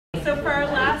So for our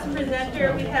last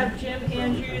presenter, we have Jim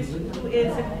Andrews, who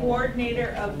is a coordinator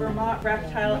of Vermont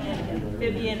Reptile and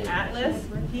Amphibian Atlas.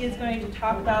 He is going to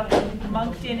talk about the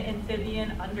Monkton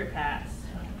Amphibian Underpass.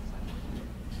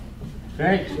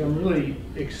 Thanks. I'm really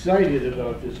excited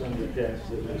about this underpass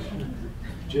that was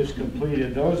just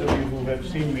completed. Those of you who have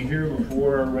seen me here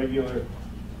before, regular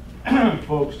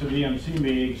folks to VMC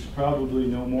meetings, probably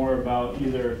know more about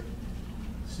either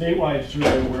statewide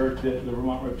survey work that the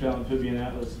Vermont Reptile Amphibian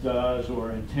Atlas does,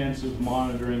 or intensive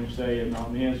monitoring, say, in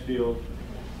Mount Mansfield.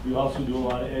 We also do a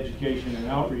lot of education and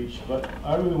outreach, but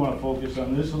I really want to focus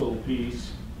on this little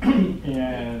piece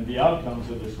and the outcomes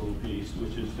of this little piece,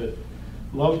 which is to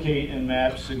locate and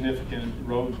map significant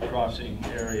road crossing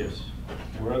areas,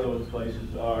 where those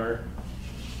places are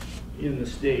in the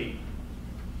state.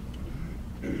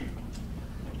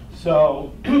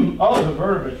 So, all the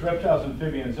vertebrates, reptiles and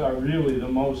amphibians, are really the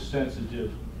most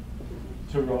sensitive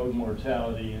to road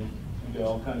mortality, and you got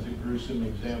all kinds of gruesome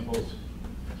examples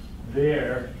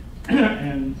there.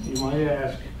 And you might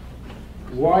ask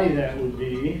why that would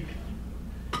be.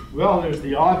 Well, there's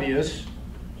the obvious.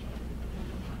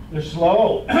 They're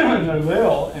slow, and they're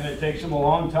little, and it takes them a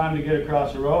long time to get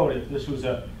across the road. If this was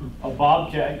a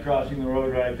bobcat crossing the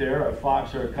road right there, or a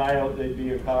fox or a coyote, they'd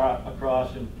be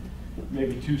across in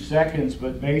maybe 2 seconds.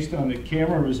 But based on the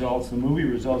camera results, the movie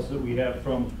results that we have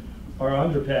from our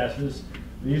underpasses,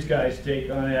 these guys take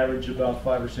on average about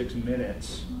 5 or 6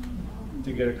 minutes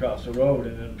to get across the road.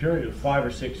 And in a period of 5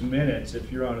 or 6 minutes, if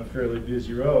you're on a fairly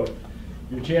busy road,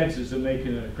 your chances of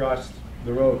making it across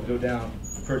the road go down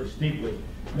pretty steeply.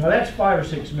 Now that's 5 or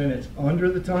 6 minutes under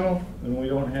the tunnel, and we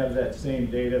don't have that same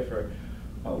data for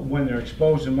when they're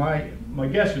exposed. And my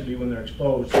guess would be when they're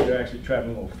exposed, they're actually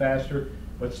traveling a little faster.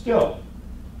 But still,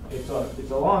 it's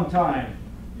a long time,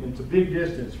 and it's a big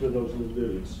distance for those little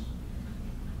dudes.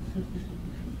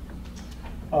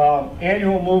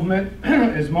 Annual movement,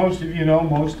 as most of you know,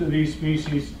 most of these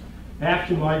species have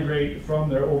to migrate from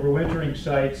their overwintering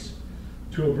sites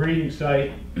to a breeding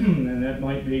site, and that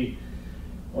might be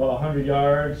 100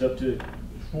 yards up to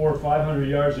 400 or 500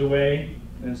 yards away.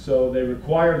 And so they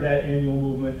require that annual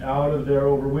movement out of their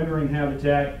overwintering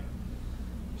habitat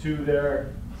to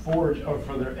their forage, or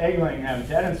for their egg-laying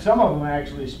habitat. And some of them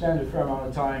actually spend a fair amount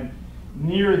of time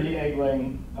near the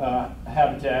egg-laying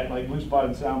habitat, like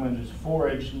blue-spotted salmon just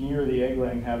forage near the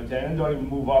egg-laying habitat and don't even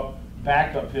move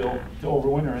back uphill to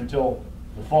overwinter until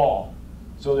the fall.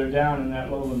 So they're down in that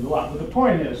lowland block. But the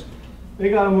point is, they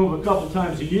got to move a couple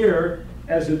times a year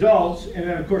as adults, and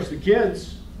then of course the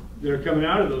kids that are coming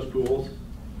out of those pools,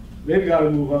 they've got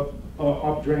to move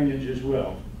up drainage as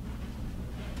well.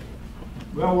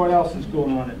 Well, what else is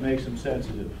going on that makes them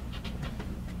sensitive?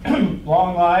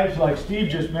 Long lives, like Steve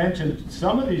just mentioned,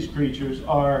 some of these creatures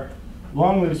are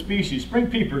long-lived species. Spring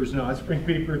peepers, no, spring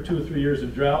peeper, 2 or 3 years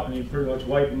of drought, and you pretty much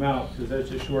wipe them out because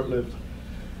that's a short-lived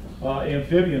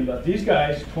amphibian. But these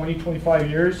guys, 20, 25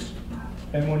 years.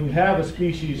 And when you have a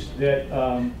species that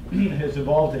has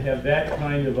evolved to have that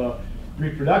kind of a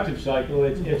reproductive cycle,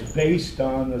 it's based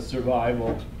on the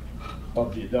survival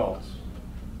of the adults.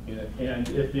 And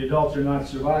if the adults are not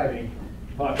surviving,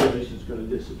 the population is going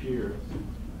to disappear.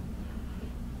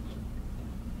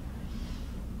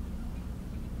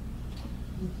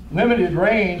 Limited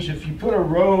range, if you put a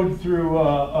road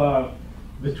through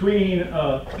between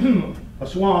a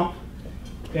swamp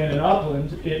and an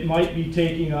upland, it might be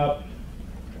taking up,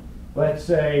 let's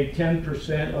say,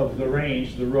 10% of the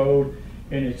range, the road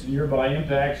and its nearby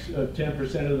impacts,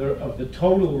 10% of the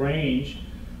total range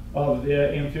of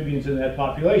the amphibians in that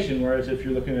population. Whereas if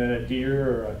you're looking at a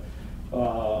deer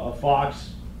or a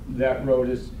fox, that road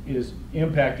is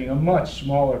impacting a much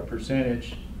smaller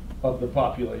percentage of the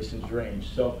population's range.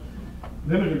 So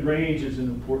limited range is an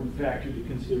important factor to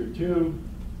consider too.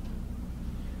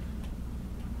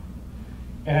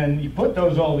 And you put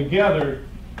those all together,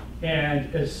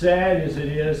 and as sad as it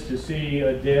is to see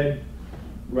a dead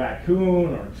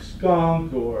raccoon or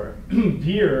skunk or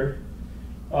deer,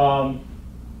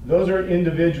 those are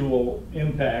individual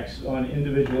impacts on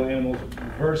individual animals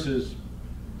versus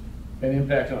an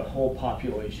impact on a whole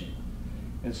population.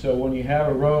 And so when you have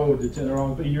a road that's in the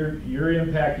wrong, you're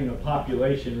impacting a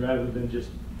population rather than just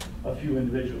a few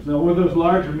individuals. Now with those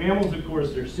larger mammals, of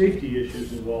course, there's safety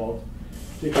issues involved,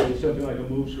 particularly something like a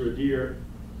moose or a deer.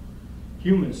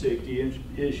 Human safety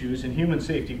issues and human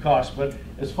safety costs. But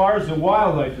as far as the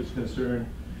wildlife is concerned,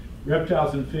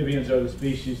 reptiles and amphibians are the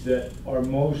species that are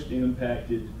most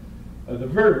impacted, the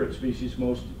vertebrate species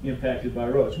most impacted by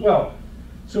roads. Well,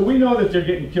 so we know that they're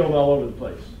getting killed all over the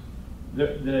place.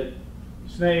 That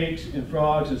snakes and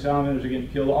frogs and salamanders are getting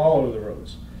killed all over the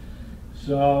roads.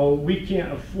 So we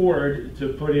can't afford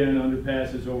to put in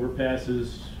underpasses,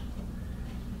 overpasses,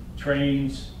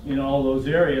 trains in all those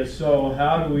areas. So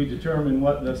how do we determine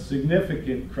what the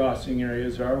significant crossing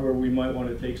areas are where we might want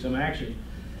to take some action?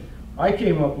 I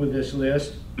came up with this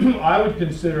list. I would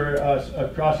consider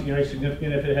a crossing area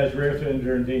significant if it has rare, threatened,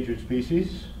 or endangered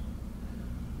species,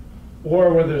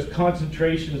 or where there's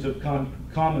concentrations of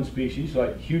common species,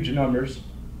 like huge numbers,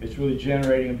 it's really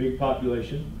generating a big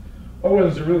population, or where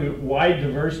there's a really wide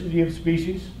diversity of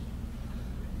species.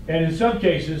 And in some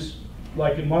cases,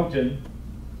 like in Monkton,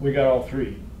 we got all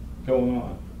three going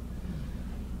on.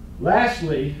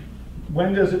 Lastly,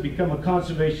 when does it become a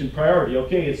conservation priority?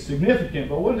 Okay, it's significant,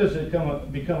 but when does it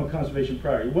become a conservation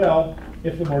priority? Well,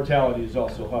 if the mortality is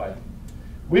also high.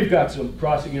 We've got some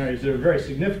crossing areas that are very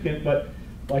significant, but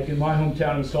like in my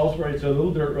hometown in Salisbury, it's a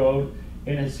little dirt road,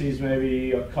 and it sees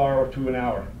maybe a car or two an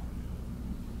hour.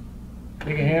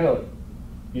 They can handle it.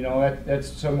 You know, that's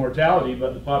some mortality,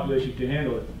 but the population can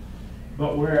handle it.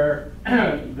 But where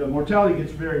the mortality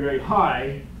gets very, very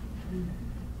high,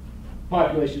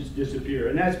 populations disappear.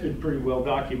 And that's been pretty well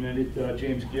documented.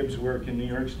 James Gibbs' work in New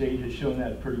York State has shown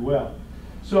that pretty well.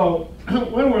 So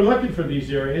when we're looking for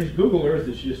these areas, Google Earth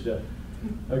is just a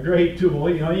great tool.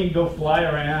 You know, you can go fly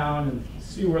around and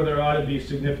see where there ought to be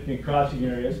significant crossing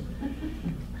areas.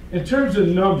 In terms of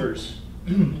numbers,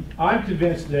 I'm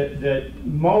convinced that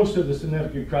most of the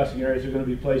significant crossing areas are going to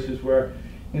be places where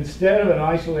instead of an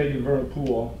isolated vernal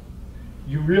pool,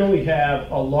 you really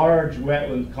have a large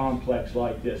wetland complex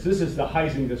like this. This is the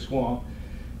Heising-The Swamp.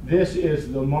 This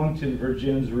is the Monkton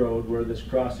Virgins Road where this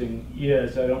crossing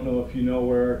is. I don't know if you know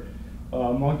where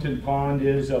Monkton Pond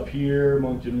is up here,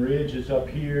 Monkton Ridge is up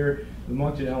here, the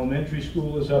Monkton Elementary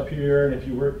School is up here, and if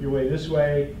you work your way this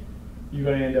way, you're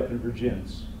going to end up in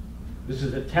Virgins. This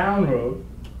is a town road,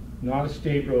 not a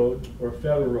state road or a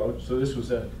federal road, so this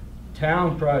was a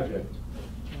town project.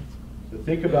 So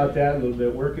think about that a little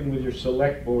bit, working with your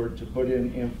select board to put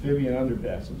in amphibian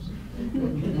underpasses. You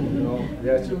know,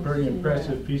 that's a pretty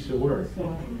impressive piece of work.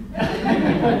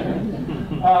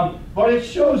 But it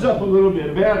shows up a little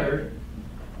bit better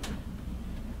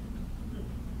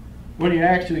when you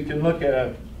actually can look at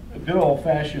a good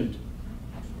old-fashioned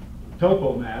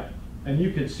topo map, and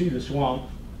you can see the swamp.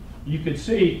 You can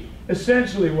see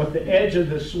essentially what the edge of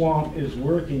the swamp is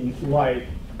working like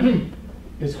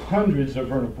is hundreds of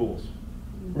vernal pools,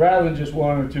 rather than just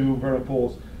one or two vernal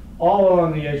pools. All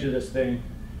along the edge of this thing,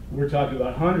 we're talking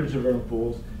about hundreds of vernal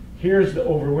pools. Here's the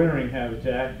overwintering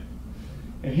habitat,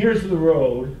 and here's the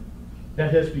road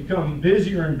that has become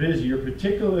busier and busier,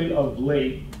 particularly of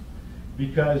late,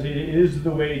 because it is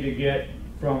the way to get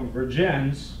from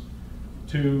Virgins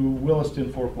to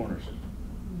Williston Four Corners.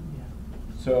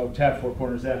 So Tap Four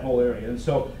Corners, that whole area. And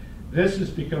so this has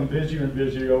become busier and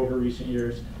busier over recent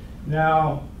years.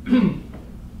 Now,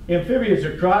 amphibians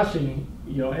are crossing,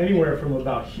 you know, anywhere from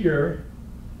about here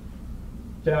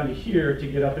down to here to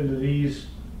get up into these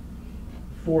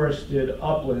forested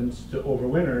uplands to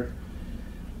overwinter.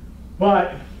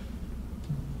 But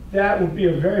that would be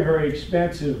a very, very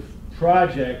expensive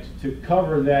project to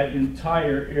cover that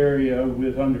entire area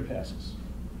with underpasses.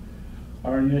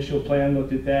 Our initial plan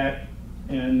looked at that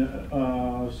and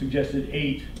suggested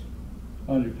 8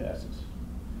 underpasses.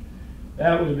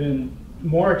 That would have been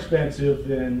more expensive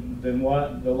than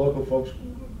what the local folks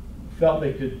felt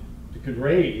they could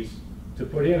raise to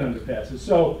put in underpasses.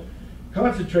 So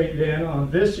concentrate then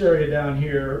on this area down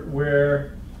here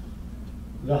where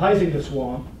the Heising-The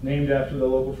Swamp, named after the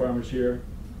local farmers here,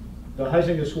 the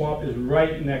Heising-The Swamp is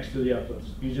right next to the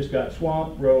uplands. You just got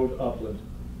swamp, road, upland.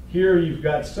 Here you've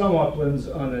got some uplands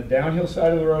on the downhill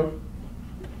side of the road.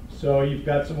 So you've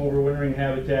got some overwintering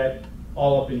habitat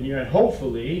all up in here, and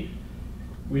hopefully,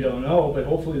 we don't know, but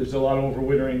hopefully there's a lot of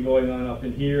overwintering going on up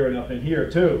in here and up in here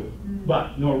too.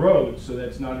 But no roads, so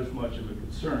that's not as much of a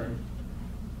concern.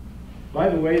 By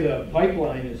the way, the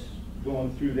pipeline is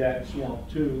going through that swamp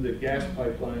too, the gas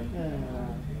pipeline.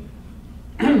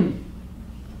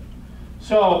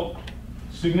 So,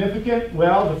 significant?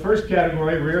 Well, the first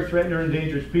category, rare, threatened, or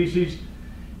endangered species.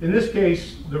 In this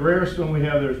case, the rarest one we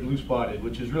have there is blue spotted,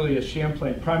 which is really a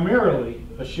Champlain, primarily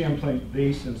a Champlain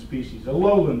basin species, a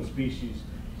lowland species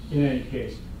in any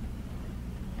case.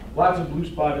 Lots of blue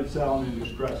spotted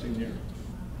salamanders crossing here.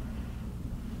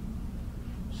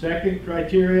 Second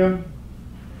criteria,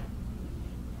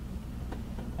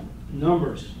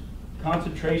 numbers,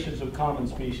 concentrations of common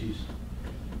species.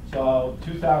 So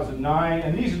 2009,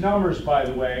 and these numbers, by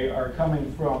the way, are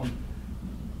coming from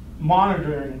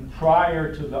monitoring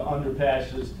prior to the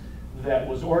underpasses that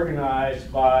was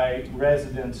organized by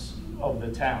residents of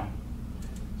the town.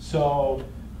 So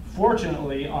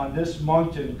Fortunately, on this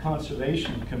Monkton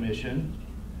Conservation Commission,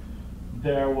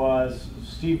 there was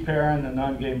Steve Perrin, the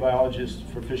non-game biologist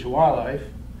for Fish and Wildlife,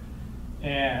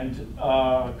 and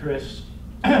Chris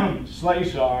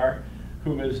Slasar,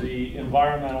 who is the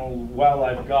environmental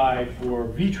wildlife guy for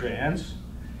VTrans,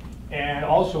 and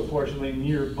also fortunately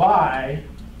nearby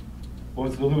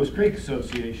was the Lewis Creek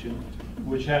Association,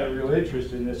 which had a real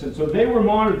interest in this. And so they were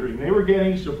monitoring, they were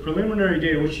getting some preliminary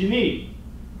data, which you need.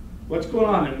 What's going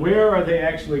on and where are they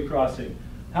actually crossing?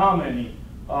 How many?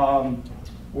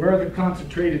 Where are the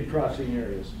concentrated crossing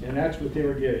areas? And that's what they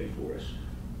were getting for us.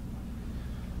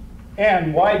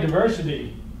 And wide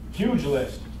diversity, huge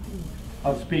list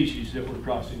of species that were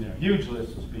crossing there, huge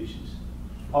list of species,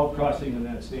 all crossing in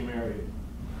that same area.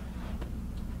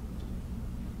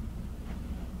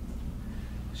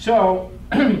 So,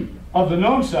 of the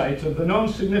known sites, of the known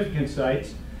significant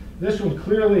sites, this one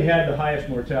clearly had the highest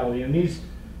mortality. In these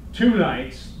 2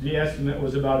 nights, the estimate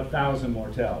was about 1,000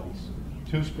 mortalities,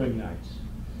 2 spring nights.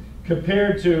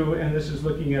 Compared to, and this is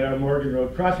looking at our Morgan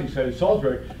Road crossing site in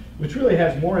Salisbury, which really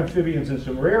has more amphibians and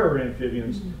some rarer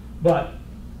amphibians, but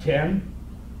 10,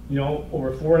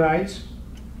 over 4 nights,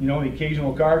 an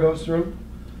occasional car goes through.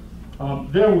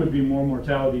 There would be more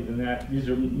mortality than that. These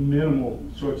are minimal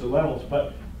sorts of levels,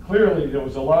 but clearly there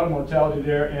was a lot of mortality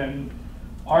there, and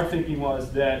our thinking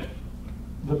was that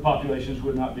the populations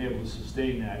would not be able to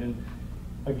sustain that. And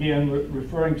again,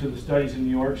 referring to the studies in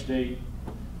New York State,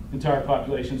 entire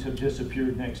populations have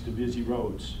disappeared next to busy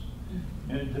roads.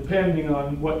 And depending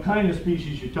on what kind of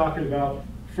species you're talking about,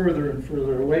 further and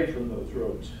further away from those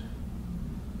roads.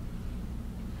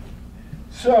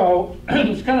 So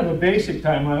it's kind of a basic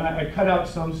timeline. I cut out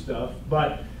some stuff,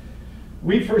 but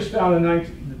we first found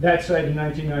that site in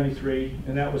 1993,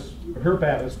 and that was Herp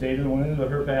Atlas data, went into the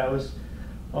Herp Atlas.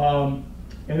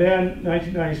 And then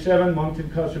 1997, Monkton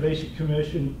Conservation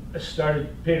Commission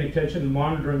started paying attention and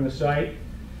monitoring the site.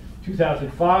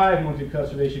 2005, Monkton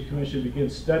Conservation Commission began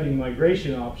studying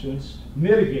mitigation options.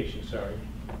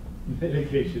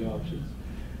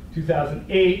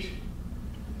 2008,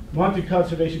 Monkton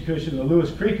Conservation Commission and the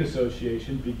Lewis Creek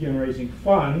Association began raising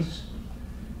funds.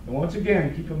 And once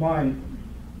again, keep in mind,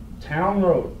 town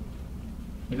road.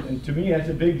 And to me, that's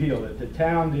a big deal that the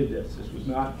town did this. This was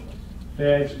not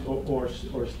feds or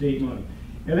state money.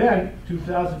 And then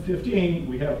 2015,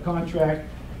 we have a contract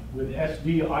with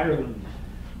SD Ireland.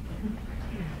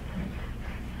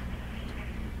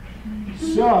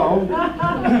 So,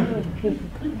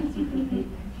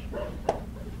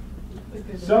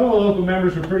 some of the local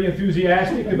members were pretty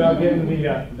enthusiastic about getting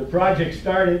the project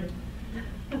started.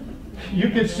 You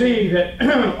could see that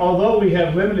although we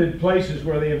have limited places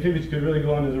where the amphibians could really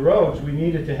go onto the roads, we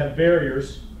needed to have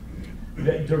barriers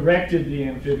that directed the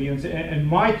amphibians. And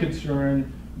my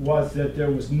concern was that there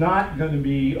was not going to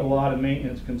be a lot of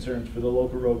maintenance concerns for the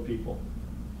local road people.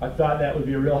 I thought that would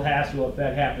be a real hassle if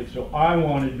that happened, so I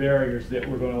wanted barriers that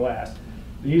were going to last.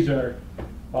 These are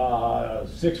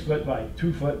 6 foot by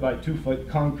 2 foot by 2 foot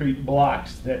concrete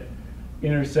blocks that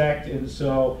intersect, and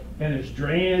there's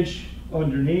drainage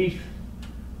underneath,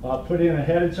 put in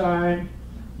ahead of time.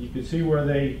 You can see where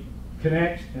they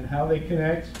connect and how they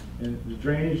connect, and the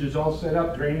drainage is all set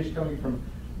up, drainage coming from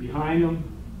behind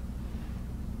them.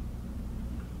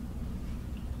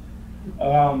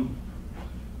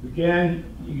 Again,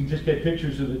 you can just get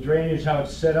pictures of the drainage, how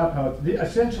it's set up, how it's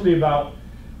essentially about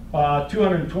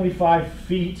 225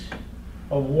 feet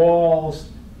of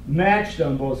walls matched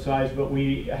on both sides, but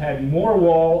we had more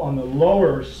wall on the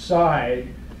lower side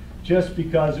just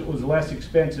because it was less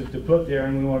expensive to put there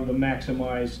and we wanted to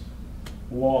maximize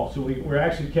wall. So we're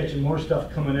actually catching more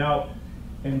stuff coming out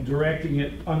and directing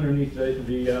it underneath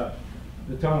the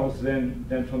tunnels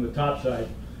than from the top side.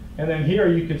 And then here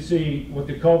you can see what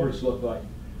the culverts look like.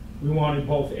 We wanted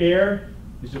both air,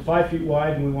 these are 5 feet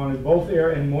wide, and we wanted both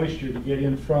air and moisture to get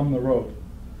in from the road.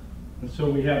 And so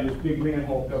we have this big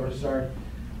manhole cover,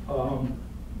 on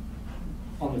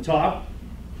the top.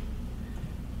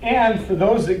 And for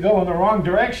those that go in the wrong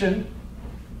direction,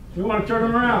 we want to turn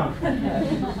them around.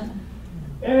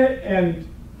 and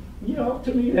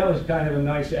to me that was kind of a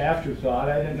nice afterthought.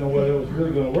 I didn't know whether it was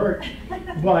really going to work,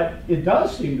 but it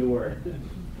does seem to work.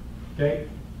 Okay.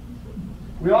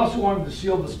 We also wanted to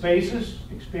seal the spaces,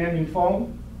 expanding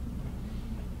foam.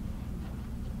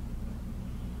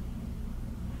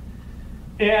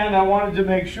 And I wanted to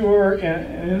make sure,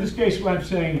 and in this case when I'm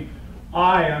saying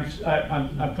I'm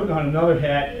putting on another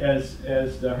hat as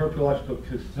the herpetological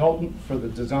consultant for the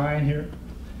design here.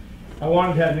 I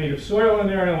wanted to have native soil in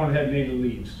there, and I wanted to have native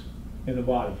leaves in the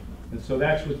bottom. And so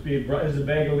that's what's being brought, is a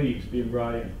bag of leaves being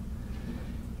brought in.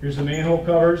 Here's the manhole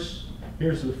covers.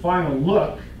 Here's the final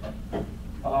look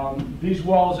These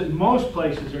walls in most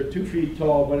places are 2 feet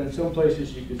tall, but in some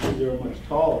places you can see they're much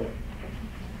taller.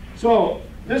 So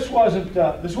this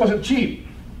wasn't cheap.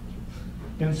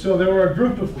 And so there were a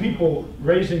group of people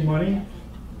raising money,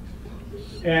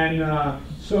 and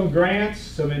some grants,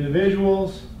 some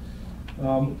individuals,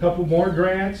 a couple more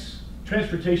grants.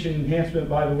 Transportation enhancement,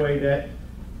 by the way, that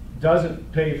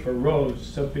doesn't pay for roads.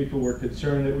 Some people were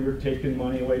concerned that we were taking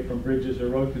money away from bridges or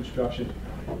road construction.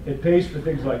 It pays for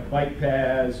things like bike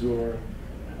paths or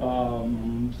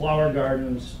flower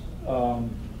gardens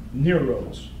near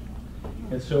roads.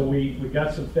 And so we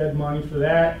got some Fed money for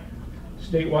that.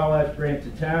 State Wildlife Grant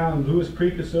to town, Lewis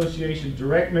Creek Association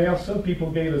direct mail. Some people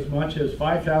gave as much as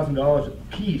 $5,000 a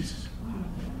piece.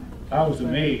 I was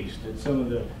amazed at some of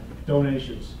the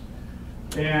donations.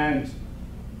 And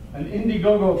an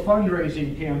Indiegogo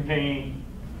fundraising campaign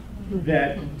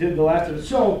that did the last of it.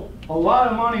 So a lot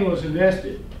of money was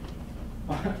invested.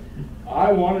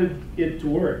 I wanted it to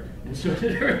work, and so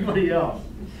did everybody else.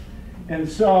 And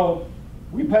so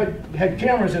we had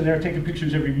cameras in there taking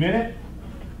pictures every minute,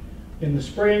 in the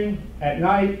spring, at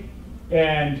night,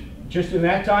 and just in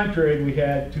that time period we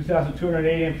had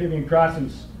 2,208 amphibian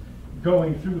crossings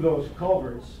going through those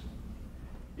culverts.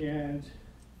 And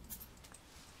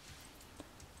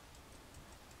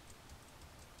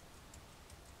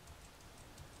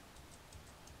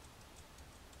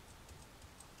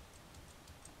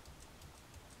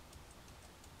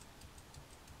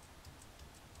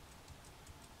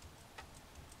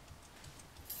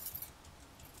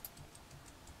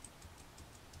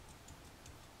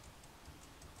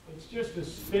it's just a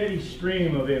steady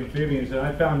stream of amphibians, and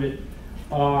I found it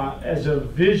as a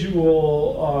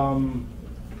visual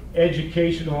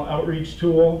educational outreach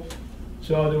tool.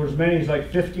 So there was many, like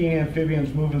 15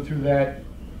 amphibians moving through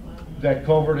that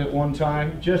culvert at one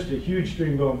time. Just a huge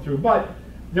stream going through. But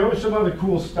there was some other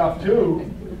cool stuff too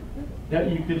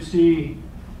that you could see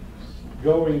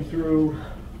going through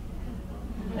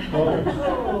culverts.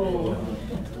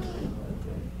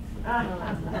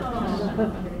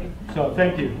 So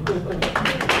thank you.